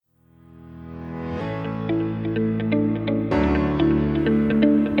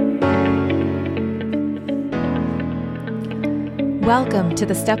Welcome to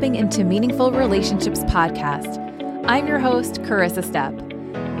the Stepping into Meaningful Relationships podcast. I'm your host, Carissa Stepp.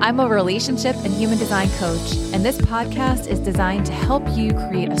 I'm a relationship and human design coach, and this podcast is designed to help you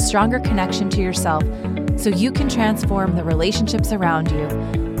create a stronger connection to yourself so you can transform the relationships around you,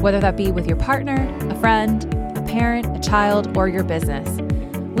 whether that be with your partner, a friend, a parent, a child, or your business.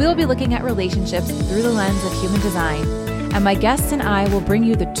 We will be looking at relationships through the lens of human design, and my guests and I will bring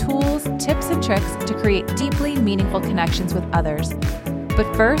you the tools, tips, and tricks to create deeply meaningful connections with others.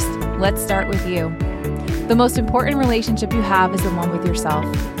 But first, let's start with you. The most important relationship you have is the one with yourself.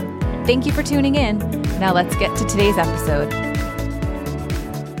 Thank you for tuning in. Now let's get to today's episode.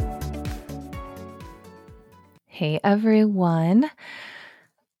 Hey everyone.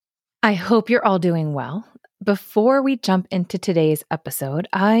 I hope you're all doing well. Before we jump into today's episode,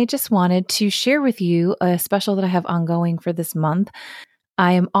 I just wanted to share with you a special that I have ongoing for this month.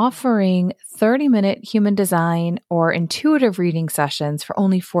 I am offering 30-minute human design or intuitive reading sessions for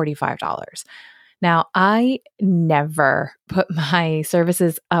only $45. Now, I never put my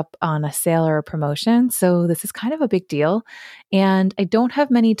services up on a sale or a promotion, so this is kind of a big deal, and I don't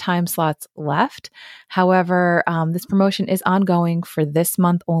have many time slots left. However, this promotion is ongoing for this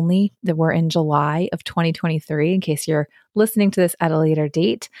month only. That we're in July of 2023, in case you're listening to this at a later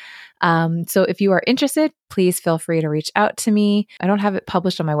date. So if you are interested, please feel free to reach out to me. I don't have it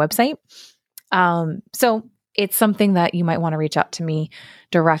published on my website. So it's something that you might want to reach out to me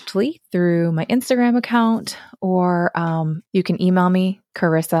directly through my Instagram account, or you can email me,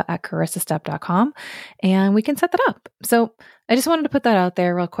 carissa@carissastep.com, and we can set that up. So I just wanted to put that out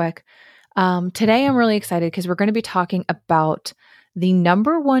there real quick. Today, I'm really excited because we're going to be talking about the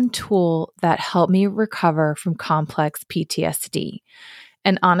number one tool that helped me recover from complex PTSD.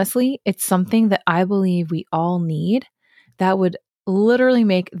 And honestly, it's something that I believe we all need that would literally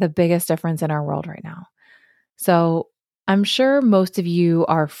make the biggest difference in our world right now. So I'm sure most of you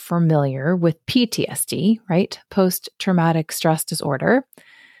are familiar with PTSD, right? Post-traumatic stress disorder.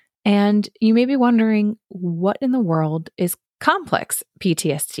 And you may be wondering, what in the world is complex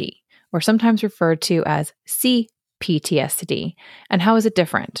PTSD, or sometimes referred to as CPTSD, and how is it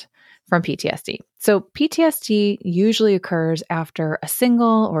different from PTSD? So PTSD usually occurs after a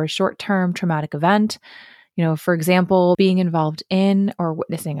single or short-term traumatic event. For example, being involved in or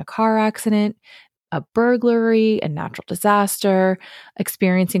witnessing a car accident, a burglary, a natural disaster,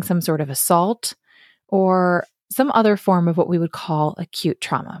 experiencing some sort of assault, or some other form of what we would call acute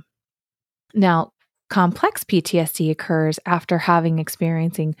trauma. Now, complex PTSD occurs after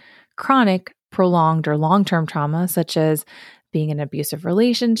experiencing chronic, prolonged, or long-term trauma, such as being in an abusive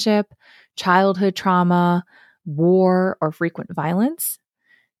relationship, childhood trauma, war, or frequent violence.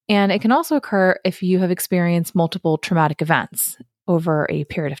 And it can also occur if you have experienced multiple traumatic events over a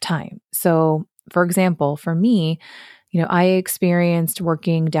period of time. So, for example, for me, I experienced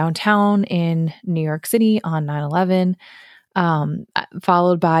working downtown in New York City on 9/11,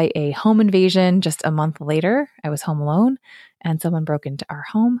 followed by a home invasion just a month later. I was home alone and someone broke into our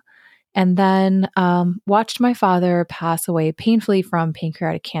home, and then watched my father pass away painfully from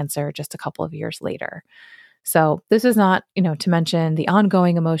pancreatic cancer just a couple of years later. So this is not, to mention the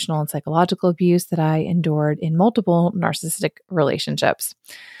ongoing emotional and psychological abuse that I endured in multiple narcissistic relationships.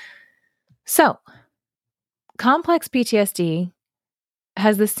 So, complex PTSD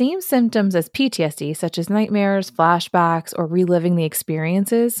has the same symptoms as PTSD, such as nightmares, flashbacks, or reliving the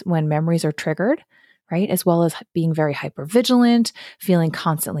experiences when memories are triggered, right? As well as being very hypervigilant, feeling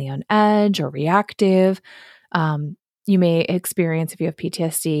constantly on edge or reactive. You may experience, if you have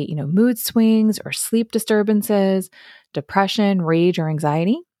PTSD, mood swings or sleep disturbances, depression, rage, or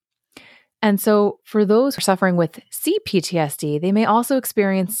anxiety. And so for those who are suffering with CPTSD, they may also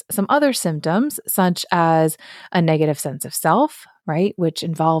experience some other symptoms, such as a negative sense of self, right? Which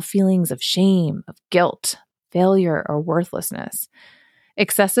involve feelings of shame, of guilt, failure, or worthlessness.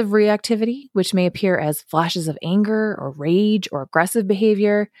 Excessive reactivity, which may appear as flashes of anger or rage or aggressive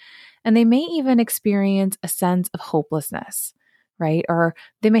behavior. And they may even experience a sense of hopelessness, right? Or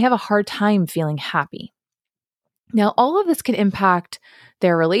they may have a hard time feeling happy. Now, all of this can impact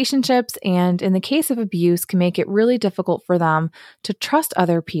their relationships, and in the case of abuse, can make it really difficult for them to trust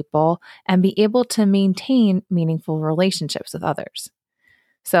other people and be able to maintain meaningful relationships with others.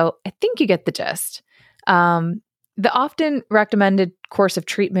 So I think you get the gist. The often recommended course of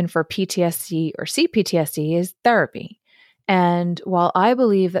treatment for PTSD or CPTSD is therapy. And while I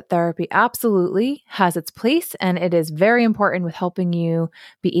believe that therapy absolutely has its place and it is very important with helping you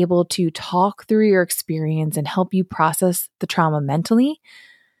be able to talk through your experience and help you process the trauma mentally,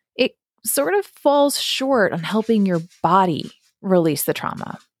 it sort of falls short on helping your body release the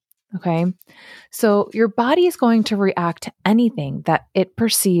trauma. Okay. So your body is going to react to anything that it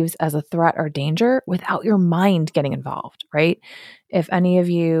perceives as a threat or danger without your mind getting involved, right? If any of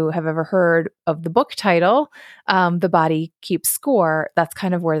you have ever heard of the book title, The Body Keeps Score, that's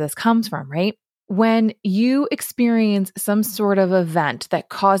kind of where this comes from, right? When you experience some sort of event that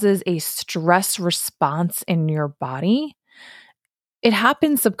causes a stress response in your body, it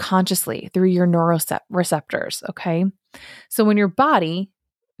happens subconsciously through your neuroreceptors, okay? So when your body,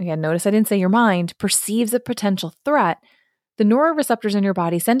 again, notice I didn't say your mind, perceives a potential threat, the neuroreceptors in your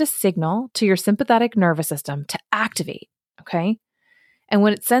body send a signal to your sympathetic nervous system to activate, okay? And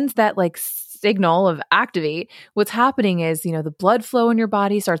when it sends that signal of activate, what's happening is, the blood flow in your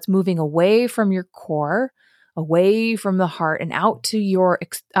body starts moving away from your core, away from the heart, and out to your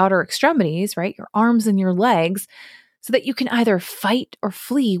outer extremities, right? Your arms and your legs, so that you can either fight or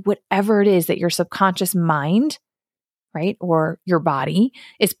flee whatever it is that your subconscious mind, right, or your body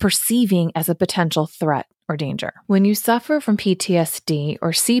is perceiving as a potential threat or danger. When you suffer from PTSD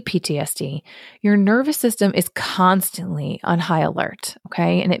or CPTSD, your nervous system is constantly on high alert,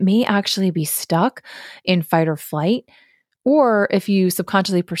 okay? And it may actually be stuck in fight or flight. Or if you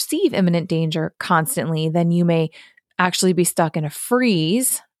subconsciously perceive imminent danger constantly, then you may actually be stuck in a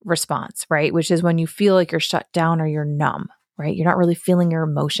freeze response, right? Which is when you feel like you're shut down or you're numb, right? You're not really feeling your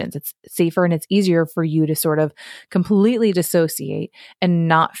emotions. It's safer and it's easier for you to sort of completely dissociate and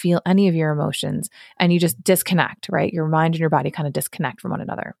not feel any of your emotions. And you just disconnect, right? Your mind and your body kind of disconnect from one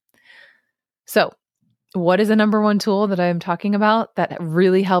another. So, what is the number one tool that I'm talking about that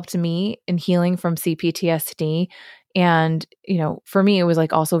really helped me in healing from CPTSD? And, for me, it was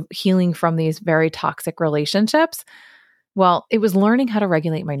also healing from these very toxic relationships. Well, it was learning how to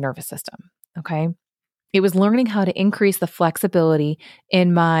regulate my nervous system. Okay. It was learning how to increase the flexibility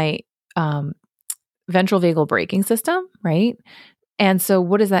in my ventral vagal braking system, right? And so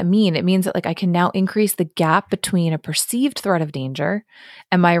what does that mean? It means that I can now increase the gap between a perceived threat of danger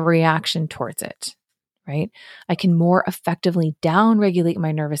and my reaction towards it, right? I can more effectively downregulate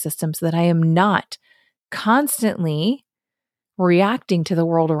my nervous system so that I am not constantly reacting to the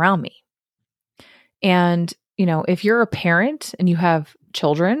world around me. And, if you're a parent and you have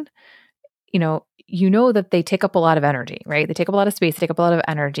children, you know that they take up a lot of energy, right? They take up a lot of space, they take up a lot of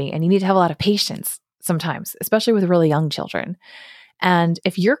energy, and you need to have a lot of patience sometimes, especially with really young children. And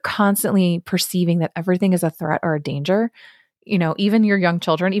if you're constantly perceiving that everything is a threat or a danger, even your young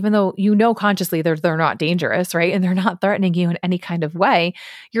children, even though consciously they're not dangerous, right? And they're not threatening you in any kind of way,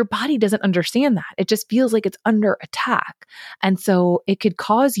 your body doesn't understand that. It just feels like it's under attack. And so it could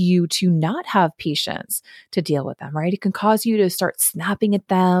cause you to not have patience to deal with them, right? It can cause you to start snapping at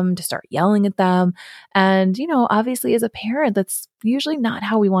them, to start yelling at them. And, obviously as a parent, that's usually not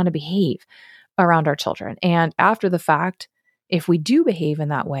how we want to behave around our children. And after the fact, if we do behave in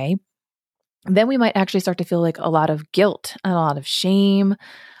that way, then we might actually start to feel a lot of guilt and a lot of shame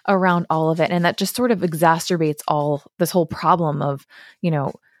around all of it. And that just sort of exacerbates this whole problem of,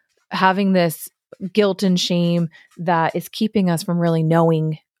 having this guilt and shame that is keeping us from really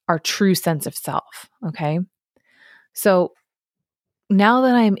knowing our true sense of self. Okay. So now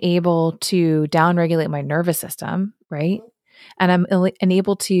that I'm able to downregulate my nervous system, right? And I'm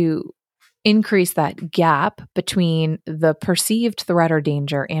able to increase that gap between the perceived threat or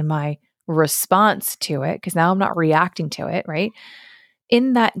danger and my response to it, because now I'm not reacting to it, right?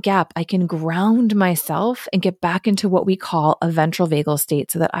 In that gap, I can ground myself and get back into what we call a ventral vagal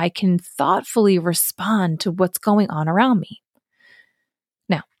state so that I can thoughtfully respond to what's going on around me.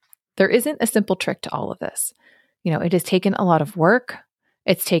 Now, there isn't a simple trick to all of this. It has taken a lot of work.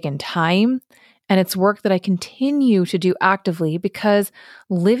 It's taken time. And it's work that I continue to do actively because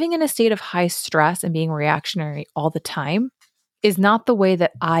living in a state of high stress and being reactionary all the time is not the way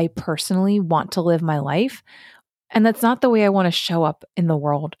that I personally want to live my life. And that's not the way I want to show up in the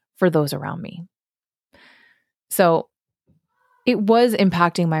world for those around me. So it was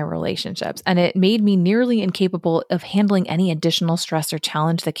impacting my relationships, and it made me nearly incapable of handling any additional stress or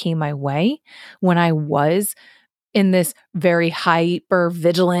challenge that came my way when I was in this very hyper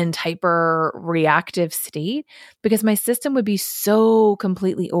vigilant, hyper reactive state, because my system would be so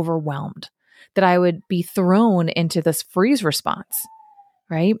completely overwhelmed that I would be thrown into this freeze response,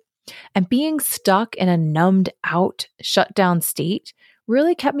 right? And being stuck in a numbed out, shut down state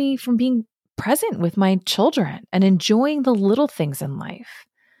really kept me from being present with my children and enjoying the little things in life.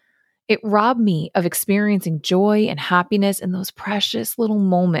 It robbed me of experiencing joy and happiness in those precious little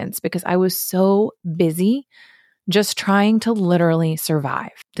moments because I was so busy just trying to literally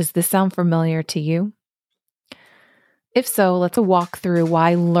survive. Does this sound familiar to you? If so, let's walk through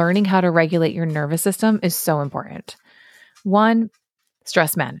why learning how to regulate your nervous system is so important. One,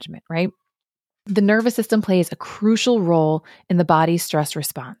 stress management, right? The nervous system plays a crucial role in the body's stress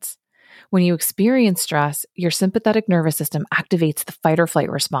response. When you experience stress, your sympathetic nervous system activates the fight or flight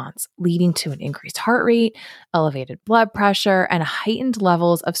response, leading to an increased heart rate, elevated blood pressure, and heightened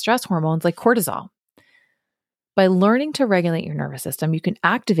levels of stress hormones like cortisol. By learning to regulate your nervous system, you can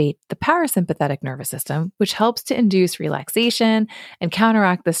activate the parasympathetic nervous system, which helps to induce relaxation and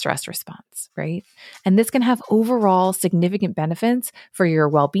counteract the stress response, right? And this can have overall significant benefits for your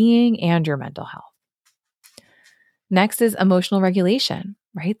well-being and your mental health. Next is emotional regulation,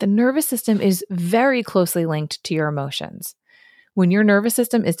 right? The nervous system is very closely linked to your emotions. When your nervous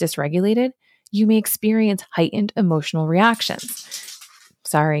system is dysregulated, you may experience heightened emotional reactions.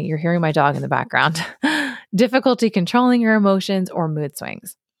 Sorry, you're hearing my dog in the background. Difficulty controlling your emotions or mood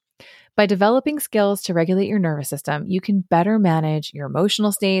swings. By developing skills to regulate your nervous system, you can better manage your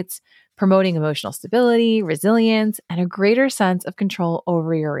emotional states, promoting emotional stability, resilience, and a greater sense of control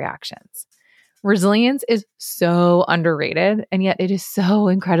over your reactions. Resilience is so underrated, and yet it is so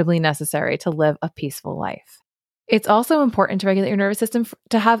incredibly necessary to live a peaceful life. It's also important to regulate your nervous system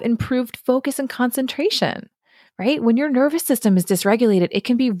to have improved focus and concentration, right? When your nervous system is dysregulated, it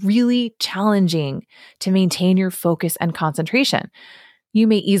can be really challenging to maintain your focus and concentration. You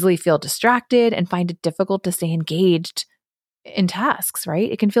may easily feel distracted and find it difficult to stay engaged in tasks,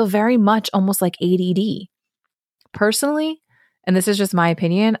 right? It can feel very much almost like ADD. Personally, and this is just my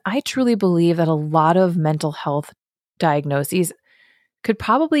opinion, I truly believe that a lot of mental health diagnoses could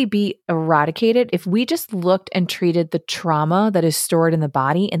probably be eradicated if we just looked and treated the trauma that is stored in the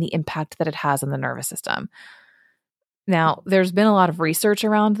body and the impact that it has on the nervous system. Now, there's been a lot of research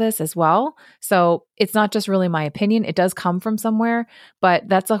around this as well. So it's not just really my opinion. It does come from somewhere, but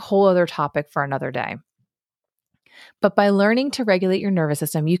that's a whole other topic for another day. But by learning to regulate your nervous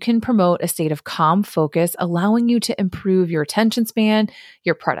system, you can promote a state of calm focus, allowing you to improve your attention span,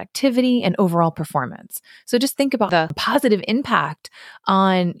 your productivity, and overall performance. So just think about the positive impact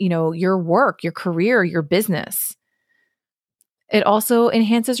on, your work, your career, your business. It also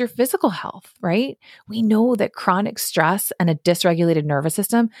enhances your physical health, right? We know that chronic stress and a dysregulated nervous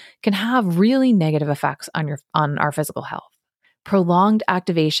system can have really negative effects on our physical health. Prolonged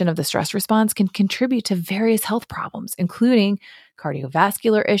activation of the stress response can contribute to various health problems, including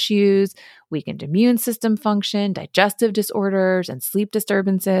cardiovascular issues, weakened immune system function, digestive disorders, and sleep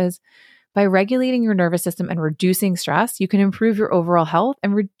disturbances. By regulating your nervous system and reducing stress, you can improve your overall health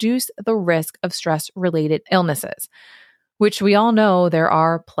and reduce the risk of stress-related illnesses, which we all know there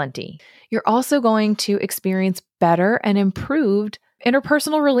are plenty. You're also going to experience better and improved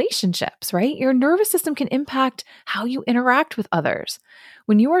interpersonal relationships, right? Your nervous system can impact how you interact with others.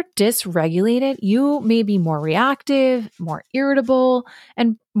 When you are dysregulated, you may be more reactive, more irritable,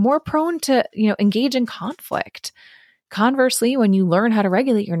 and more prone to, engage in conflict. Conversely, when you learn how to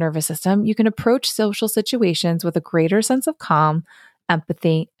regulate your nervous system, you can approach social situations with a greater sense of calm,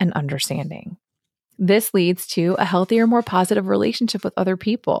 empathy, and understanding. This leads to a healthier, more positive relationship with other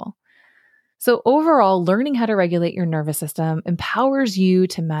people. So overall, learning how to regulate your nervous system empowers you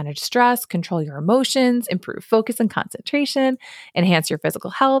to manage stress, control your emotions, improve focus and concentration, enhance your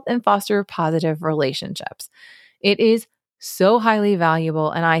physical health, and foster positive relationships. It is so highly valuable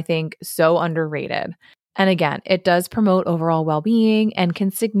and I think so underrated. And again, it does promote overall well-being and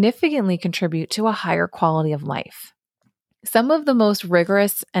can significantly contribute to a higher quality of life. Some of the most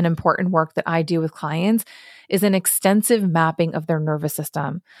rigorous and important work that I do with clients is an extensive mapping of their nervous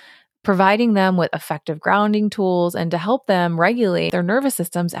system, providing them with effective grounding tools and to help them regulate their nervous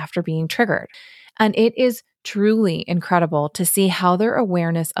systems after being triggered. And it is truly incredible to see how their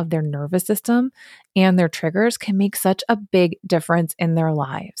awareness of their nervous system and their triggers can make such a big difference in their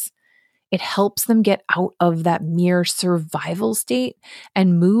lives. It helps them get out of that mere survival state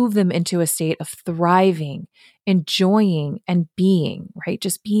and move them into a state of thriving, enjoying, and being, right?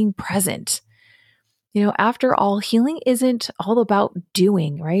 Just being present. After all, healing isn't all about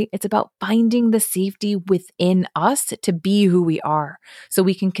doing, right? It's about finding the safety within us to be who we are so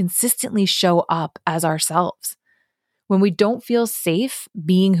we can consistently show up as ourselves. When we don't feel safe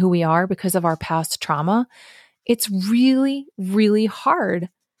being who we are because of our past trauma, it's really, really hard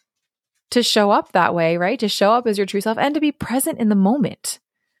to show up that way, right? To show up as your true self and to be present in the moment.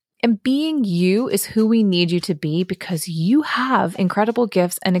 And being you is who we need you to be because you have incredible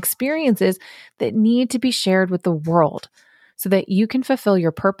gifts and experiences that need to be shared with the world so that you can fulfill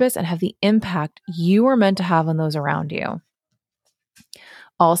your purpose and have the impact you are meant to have on those around you.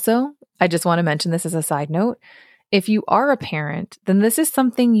 Also, I just want to mention this as a side note. If you are a parent, then this is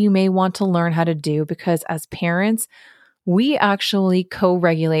something you may want to learn how to do because as parents, we actually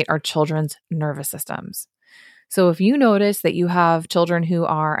co-regulate our children's nervous systems. So if you notice that you have children who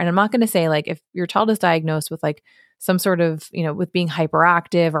are, and I'm not going to say like if your child is diagnosed with like some sort of, with being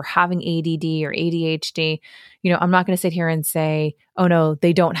hyperactive or having ADD or ADHD, I'm not going to sit here and say, oh no,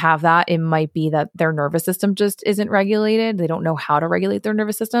 they don't have that. It might be that their nervous system just isn't regulated. They don't know how to regulate their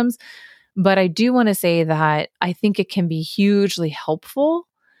nervous systems. But I do want to say that I think it can be hugely helpful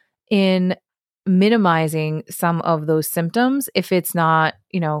in minimizing some of those symptoms if it's not,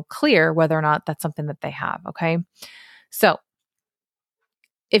 clear whether or not that's something that they have. Okay. So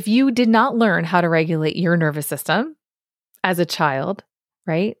if you did not learn how to regulate your nervous system as a child,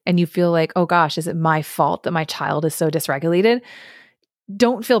 right? And you feel like, oh gosh, is it my fault that my child is so dysregulated?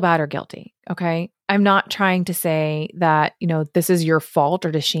 Don't feel bad or guilty. Okay. I'm not trying to say that, this is your fault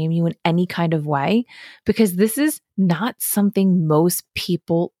or to shame you in any kind of way, because this is not something most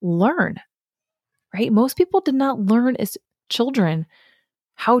people learn, right? Most people did not learn as children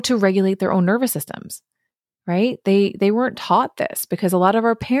how to regulate their own nervous systems, right? They weren't taught this because a lot of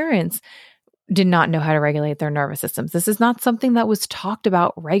our parents did not know how to regulate their nervous systems. This is not something that was talked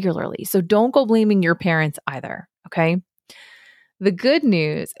about regularly. So don't go blaming your parents either, okay? The good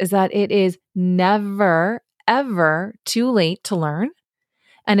news is that it is never, ever too late to learn.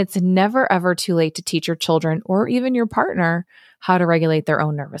 And it's never, ever too late to teach your children or even your partner how to regulate their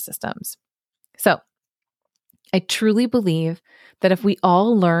own nervous systems. So I truly believe that if we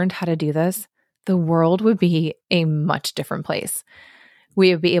all learned how to do this, the world would be a much different place.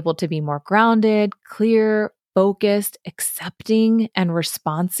 We would be able to be more grounded, clear, focused, accepting, and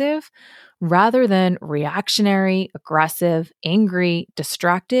responsive rather than reactionary, aggressive, angry,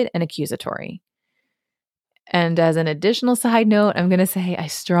 distracted, and accusatory. And as an additional side note, I'm going to say I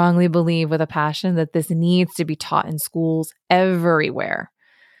strongly believe with a passion that this needs to be taught in schools everywhere.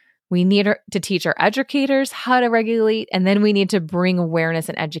 We need to teach our educators how to regulate, and then we need to bring awareness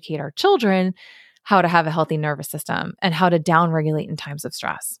and educate our children how to have a healthy nervous system and how to downregulate in times of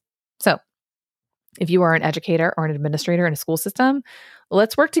stress. So if you are an educator or an administrator in a school system,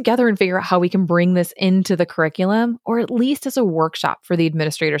 let's work together and figure out how we can bring this into the curriculum, or at least as a workshop for the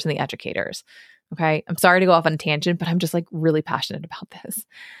administrators and the educators. Okay. I'm sorry to go off on a tangent, but I'm just like really passionate about this.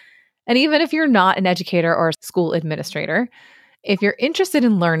 And even if you're not an educator or a school administrator, if you're interested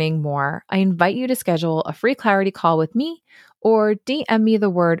in learning more, I invite you to schedule a free clarity call with me or DM me the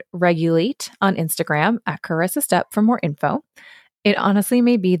word regulate on Instagram at Carissa Step for more info. It honestly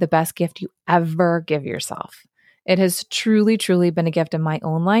may be the best gift you ever give yourself. It has truly, truly been a gift in my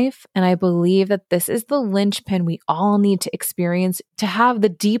own life. And I believe that this is the linchpin we all need to experience to have the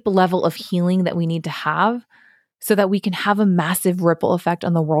deep level of healing that we need to have so that we can have a massive ripple effect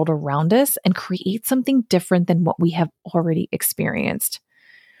on the world around us and create something different than what we have already experienced.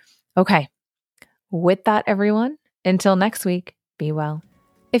 Okay. With that, everyone, until next week, be well.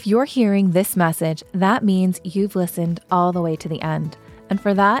 If you're hearing this message, that means you've listened all the way to the end. And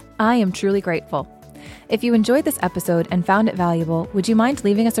for that, I am truly grateful. If you enjoyed this episode and found it valuable, would you mind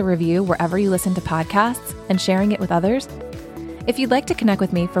leaving us a review wherever you listen to podcasts and sharing it with others? If you'd like to connect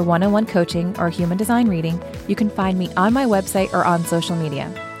with me for one-on-one coaching or human design reading, you can find me on my website or on social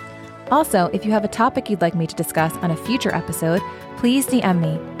media. Also, if you have a topic you'd like me to discuss on a future episode, please DM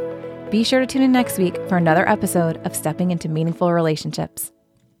me. Be sure to tune in next week for another episode of Stepping into Meaningful Relationships.